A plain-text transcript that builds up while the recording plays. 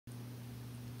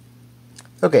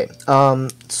Okay,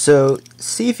 so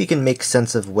see if you can make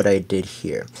sense of what I did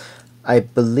here. I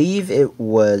believe it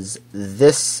was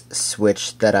this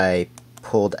switch that I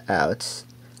pulled out.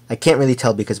 I can't really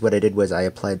tell because what I did was I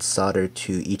applied solder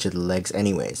to each of the legs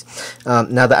anyways.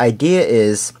 Now the idea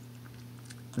is,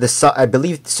 I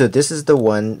believe, so this is the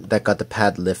one that got the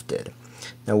pad lifted.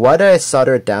 Now why did I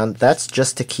solder it down? That's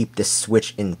just to keep this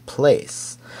switch in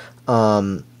place.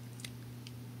 And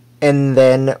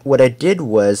then what I did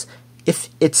was, if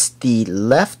it's the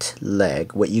left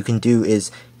leg, what you can do is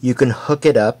you can hook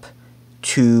it up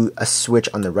to a switch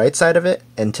on the right side of it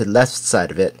and to the left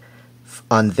side of it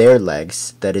on their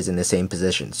legs that is in the same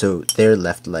position, so their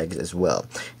left legs as well.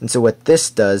 And so what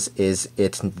this does is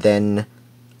it then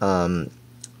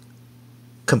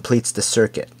completes the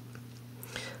circuit.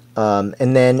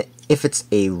 And then if it's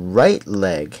a right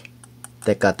leg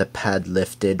that got the pad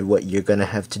lifted, what you're gonna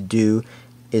have to do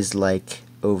is like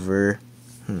over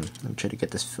let me try to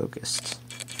get this focused.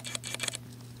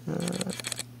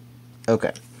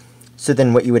 Okay, so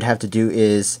then what you would have to do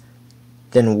is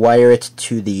then wire it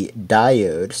to the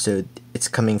diode, so it's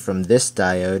coming from this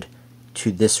diode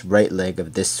to this right leg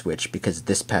of this switch because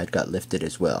this pad got lifted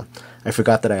as well. I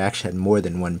forgot that I actually had more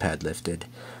than one pad lifted.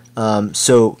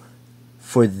 So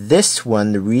for this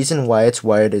one, the reason why it's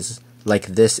wired is like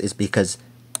this is because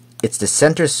it's the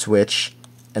center switch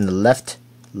and the left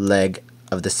leg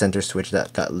of the center switch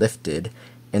that got lifted,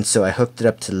 and so I hooked it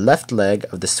up to the left leg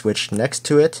of the switch next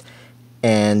to it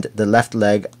and the left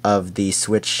leg of the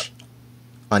switch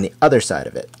on the other side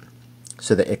of it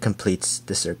so that it completes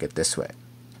the circuit this way.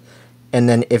 And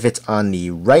then if it's on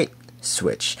the right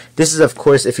switch, this is of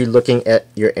course if you're looking at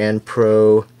your AND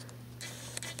Pro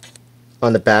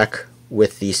on the back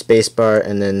with the spacebar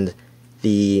and then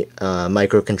the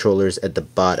microcontrollers at the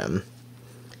bottom.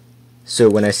 So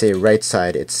when I say right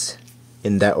side, it's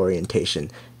in that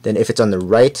orientation. Then if it's on the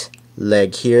right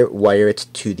leg here, wire it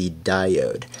to the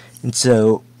diode. And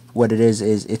so what it is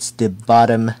it's the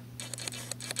bottom.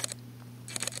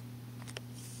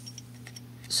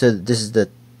 So this is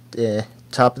the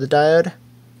top of the diode,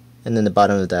 and then the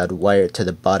bottom of the diode, wire it to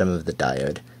the bottom of the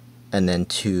diode, and then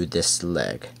to this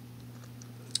leg.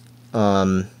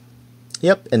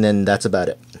 Yep, and then that's about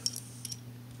it.